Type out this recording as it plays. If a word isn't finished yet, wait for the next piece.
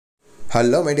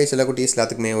Hello my day சில குட்டீஸ்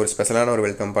எல்லாத்துக்குமே ஒரு ஸ்பெஷலான ஒரு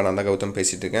வெல்கம் நான் தான் கௌதம்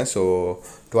பேசிகிட்டு இருக்கேன். ஸோ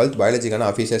 12th பயாலஜிக்கான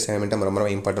அஃபீஷியல் அசைன்மெண்ட் ரொம்ப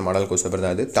இம்பார்ட்டன்ட் மாடல் கோர்ஸ் பேப்பர்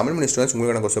தான் அது. தமிழ் மீடியம் ஸ்டூடெண்ட்ஸ்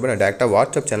உங்களுக்கான கோர்ஸ் பேப்பர் நான் டேரெக்டாக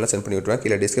வாட்ஸ்அப் சேனலில் சென்ட் பண்ணி விட்டுருவேன்.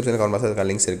 கீழே டிஸ்கிரிப்ஷனில் கமெண்ட்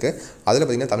லிங்க்ஸ் இருக்குது. அதில்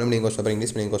பார்த்தீங்கன்னா Tamil medium course paper,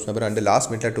 English medium course paper and last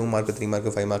மினிட்ல 2 மார்க் 3 மார்க்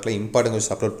 5 மார்க்கில் இம்பார்ட்டன்ட் கோர்ஸ்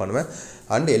அப்லோட் பண்ணுவேன்.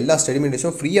 அண்ட் எல்லா ஸ்டடி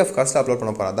மெட்டீரியல்ஸும் ஃப்ரீ ஆஃப் காஸ்ட்டில் அப்லோட்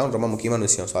பண்ண போகிறேன். அதான் ரொம்ப முக்கியமான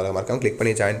விஷயம். ஸோ அதை மறக்காம கிளிக்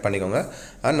பண்ணி ஜாயின் பண்ணிக்கோங்க.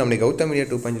 அண்ட் நம்மளுக்கு கௌதம் மீடியா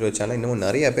 2.0 சேனல் இன்னும்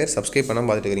நிறைய பேர் சப்ஸ்கிரைப்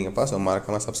பண்ணாமல் பார்த்துட்டு இருக்கீங்கப்பா. ஸோ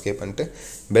மறக்காம சப்ஸ்கிரைப் பண்ணிட்டு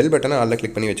பெல் பட்டனை அதில்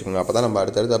கிளிக் பண்ணி வச்சுக்கோங்க. அப்போ தான் நம்ம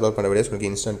அடுத்தடுத்து அப்லோட் பண்ண வீடியோஸ் உங்களுக்கு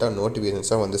இன்ஸ்டன்ட்டாக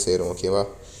நோட்டிஃபிகேஷன்ஸாக வந்து சேரும். ஓகேவா?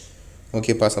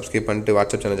 ஓகேப்பா, சப்ஸ்கிரைப் பண்ணிட்டு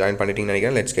வாட்ஸ்அப் சேனல் ஜாயின் பண்ணிட்டீங்கன்னு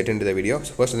நினைக்கிறேன். Let's get into the video.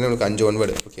 First வந்து உங்களுக்கு 5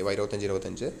 ஒன்வேர்டு. ஓகேவா?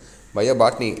 25 பயோ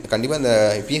பாட்னி கண்டிப்பாக இந்த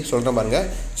இப்பயே சொல்கிறேன் பாருங்கள்.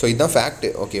 ஸோ இதுதான் ஃபேக்ட்.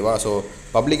 ஓகேவா? ஸோ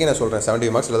பப்ளிக்கே நான் சொல்கிறேன்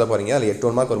 70 மார்க்ஸ் எழுத போகிறீங்க. அதில்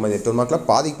 8 மார்க் ஒரு மாதிரி 8 மார்க்கில்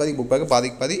பாதிக்கு புக் பேக்கு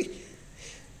பாதி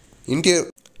இன்டீரியர்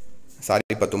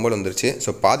இப்போ தும்பல் வந்துருச்சு. ஸோ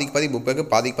பாதி புக் பேக்கு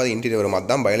பாதி இன்டீரியர் வரும்.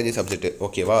 அதுதான் பயாலஜி சப்ஜெக்ட்.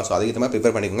 ஓகேவா? ஸோ அதுக்கு மாதிரி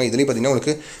ப்ரிப்பேர் பண்ணிக்கோங்க. இதுலேயும் பார்த்தீங்கன்னா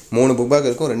உங்களுக்கு 3 புக் பேக்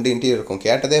இருக்கும், 2 இன்டீரியர் இருக்கும்.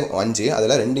 கேட்டதே 5,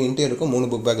 அதில் 2 இன்டீரியர் இருக்கும், 3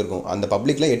 புக் பேக் இருக்கும். அந்த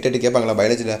பப்ளிக்கில் 8 கேட்பாங்களா?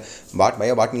 பயாலஜியில்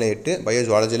பயோ பாட்னியில் 8, பயோ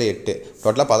ஜுவாலஜியில் 8,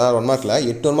 டோட்டலாக 16 1 மார்க்கில்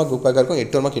 8 1 மார்க் புக் பேக்காக இருக்கும்,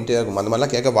 8 1 மார்க் இன்டீரியர் இருக்கும். அந்த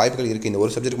மாதிரிலாம் கேட்க வாய்ப்புகள் இருக்குது. இந்த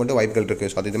ஒரு சப்ஜெக்ட் மட்டும் வாய்ப்புகள்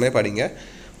இருக்குது. ஸோ அது இதுமாதிரி படிங்க.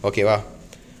 ஓகேவா?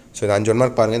 ஸோ இது 5 1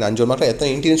 மார்க் பாருங்கள். இந்த 5 1 மார்க்கில்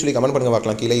எத்தனை இன்டீரியர் சொல்லி கமெண்ட் பண்ணுங்க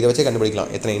பார்க்கலாம். கீழே இதை வச்சு கண்டுபிடிக்கலாம்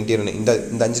எத்தனை இன்டீரியர்னு. இந்த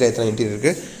 5ல் எத்தனை இன்டீரியர்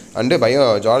இருக்குது அண்டு பயோ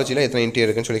ஜுவாலஜியில் எத்தனை இன்டீரியர்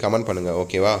இருக்குன்னு சொல்லி கமெண்ட் பண்ணுங்கள்.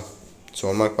 ஓகேவா? ஸோ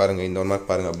 1 மார்க் பாருங்கள். இந்த 1 மார்க்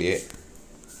பாருங்கள். அப்படியே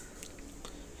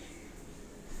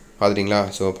பார்த்துட்டிங்களா?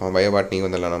 ஸோ பயோ பாட்னி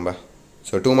வந்துடலாம் நம்ம.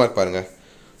 ஸோ 2 மார்க் பாருங்கள்.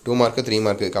 2 மார்க்கு 3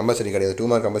 மார்க்கு கம்பல்சரி கிடையாது. 2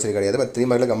 மார்க் கம்பல்சரி கிடையாது. பட் 3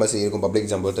 மார்க்கில் கம்பல்சரி இருக்கும் பப்ளிக்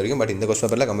எக்ஸாம் பொறுத்த வரைக்கும். பட் இந்த கொஸ்டின்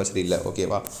பேப்பரில் கம்பல்சரி இல்லை.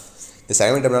 ஓகேவா? இந்த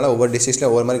செகண்ட் ஒவ்வொரு டிஸ்ட்ரிக்ட்டில்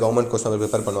ஒவ்வொரு மாதிரி கவர்மெண்ட் கொஸ்டின் பேப்பர்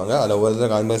ப்ரிப்பேர் பண்ணுவாங்க. அதில் ஒரு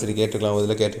இதில் கம்பல்சரி கேட்டுக்கலாம், ஒரு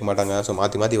இதில் கேட்டுக்க மாட்டாங்க. ஸோ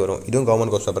மாற்றி வரும். இதுவும்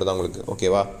கவர்மெண்ட் கொஸ்டின் பேப்பர் தான் உங்களுக்கு.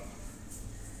 ஓகேவா?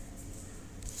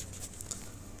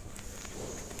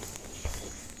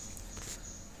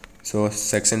 ஸோ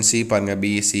செக்ஷன் சி பாருங்கள்.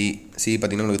 பிஎஸ்சி சி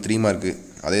பார்த்தீங்கன்னா உங்களுக்கு 3 மார்க்கு.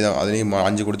 அதே தான், அதுலேயும்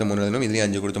 5 கொடுத்த 3 எழுதணும், இதுலேயும்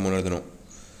 5 கொடுத்த 3 எழுதணும்.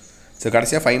 ஸோ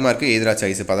கடைசியாக 5 மார்க்கு எதிராக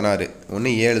சாய்ஸ் 16.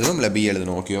 ஒன்று ஏ எழுதணும் இல்லை பி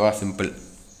எழுதணும். ஓகேவா? சிம்பிள்.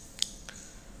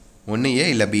 ஒன்று ஏ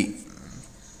இல்லை பி.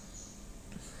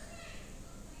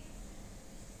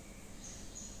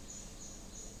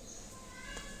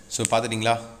 ஸோ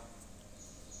பார்த்துட்டிங்களா?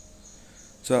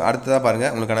 ஸோ அடுத்ததாக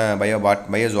பாருங்கள் உங்களுக்கான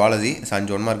பயோ ஜுவாலஜி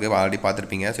 5 1 மார்க்கு ஆல்ரெடி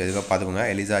பார்த்துருப்பீங்க. ஸோ எதுக்காக பார்த்துக்கோங்க.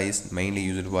 Elisha is mainly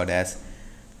used for days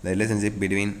the relationship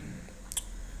between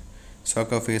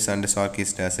Sarcophagus and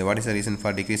Sarkis dash. What is the reason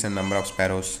for decrease in number of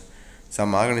sparrows?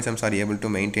 Some organisms are able to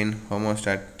maintain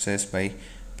homeostasis by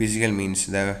physical means.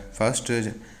 The first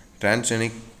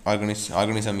transgenic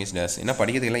organism is dash. என்ன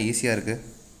படிக்கிறதுக்கெல்லாம் ஈஸியாக இருக்குது.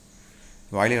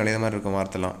 வாயிலே நுழைய மாதிரி இருக்கும்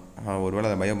வார்த்தைலாம். ஒருவேளை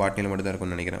அதை bio பாட்னியில் மட்டும் தான்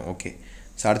இருக்கும்னு நினைக்கிறேன். ஓகே.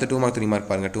 ஸோ அடுத்து 2 மார்க் 3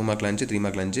 மார்க் பாருங்கள். 2 மார்க்கில் 5, 3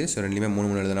 மார்க்கில் 5. ஸோ ரெண்டுலேயுமே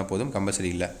 3 எழுதுனா போதும். கம்பல்சரி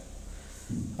இல்லை.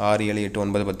 6 7 8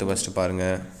 9 10 ஃபஸ்ட்டு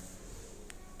பாருங்கள்.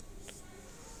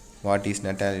 What is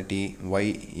natality? Why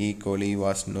E. coli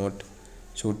was not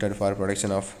suited for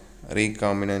production of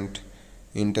recombinant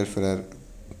interferer?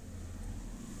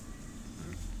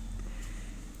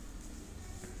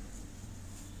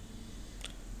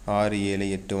 ஆறு 7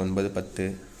 8 9 10.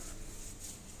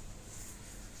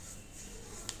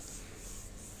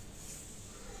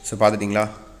 ஸோ பார்த்துட்டிங்களா?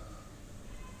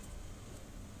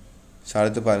 ஸோ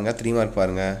அடுத்து பாருங்கள் 3 மார்க்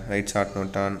பாருங்கள். Right short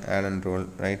note on add and roll.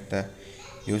 Right the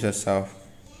uses of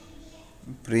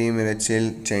pre-menstrual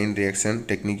chain reaction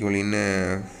technically in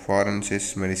forensic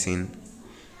medicine.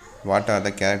 What are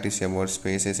the characteristics about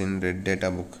species in red data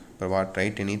book? What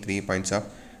write any 3 points of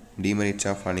demerits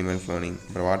of animal cloning?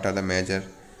 What are the major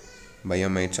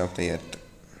biomes of the earth?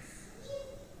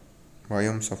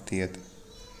 Biomes of the earth.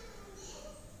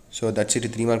 So that's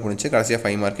it. 3 mark முடிச்சு. கடைசியாக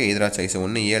 5 mark எதிராக choice.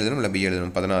 ஒன்று ஏ எழுதணும் இல்லை B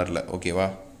எழுதணும் 16. ஓகேவா?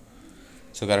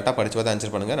 So கரெக்டாக படித்து பார்த்து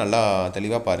ஆன்சர் பண்ணுங்கள். நல்லா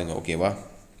தெளிவாக பாருங்கள். ஓகேவா?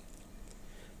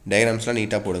 டயக்ராம்ஸ்லாம்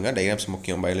நீட்டாக போடுங்க. டயக்ராம்ஸ்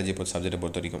முக்கியம் பயாலஜி சப்ஜெக்ட்டை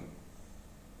பொறுத்த வரைக்கும்.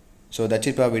 ஸோ தட்ஸ்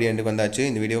இப்போ வீடியோ எண்டுக்கு வந்தாச்சு.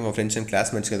 இந்த வீடியோ உங்கள் ஃப்ரெண்ட்ஸ் அண்ட்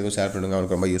கிளாஸ்மேட்ஸ்க்கு எதுவும் ஷேர் பண்ணுங்கள்.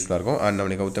 அவங்களுக்கு ரொம்ப யூஸ்ஃபுல்லாக இருக்கும். அண்ட்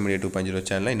நம்மளுக்கு கௌதம் மீடியா 2.0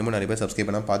 சேனலில் இன்னமும் நிறைய பேர் சப்ஸ்கிரைப்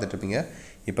பண்ணால் பார்த்துட்ருப்பீங்க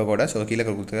இப்போ கூட. ஸோ கீழே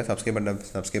கொடுத்துருக்க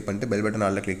சப்ஸ்கிரைப் பண்ணிட்டு பெல் பட்டன்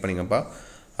ஆளில் கிளிக் பண்ணிங்கப்பா.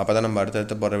 அப்போ தான் நம்ம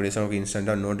அடுத்தடுத்து போகிற வீடியோஸ் உங்களுக்கு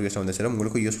இன்ஸ்டன்ட்டாக நோட்டிஃபிகேஷன் வந்து சேரும்.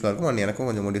 உங்களுக்கும் யூஸ்ஃபுல்லாக இருக்கும். அண்ட் எனக்கும்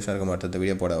கொஞ்சம் மோட்டிவேஷனாக இருக்கும் அடுத்த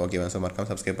வீடியோ போட. ஓகேவா? ஸோ மறக்காம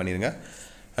சப்ஸ்கிரைப் பண்ணிடுங்க.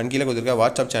 அண்ட் கீழே கொடுத்துருக்க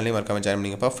வாட்ஸ்அப் சேனலையும் மறக்காம ஜாயின்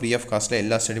பண்ணிங்கப்பா. ஃப்ரீ ஆஃப் காஸ்ட்டில்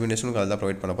எல்லா ஸ்டடிமெண்ட்ஸும் அதில் தான்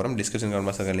ப்ரொவைட் பண்ண போகிறோம். டிஸ்கிரிப்ஷன்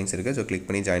கமெண்ட் லிங்க்ஸ் இருக்குது. ஸோ கிளிக்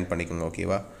பண்ணி ஜாயின் பண்ணிக்கோங்க.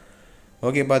 ஓகேவா?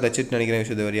 ஓகேப்பா, தட்ஸ் இட் நினைக்கிறேன்.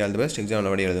 விஷயம் very all the best. Exam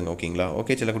நல்லபடியாக எழுதுங்க. ஓகேங்களா?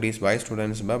 ஓகே சில குட்டீஸ். பாய்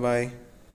ஸ்டூடெண்ட்ஸ். பாய்.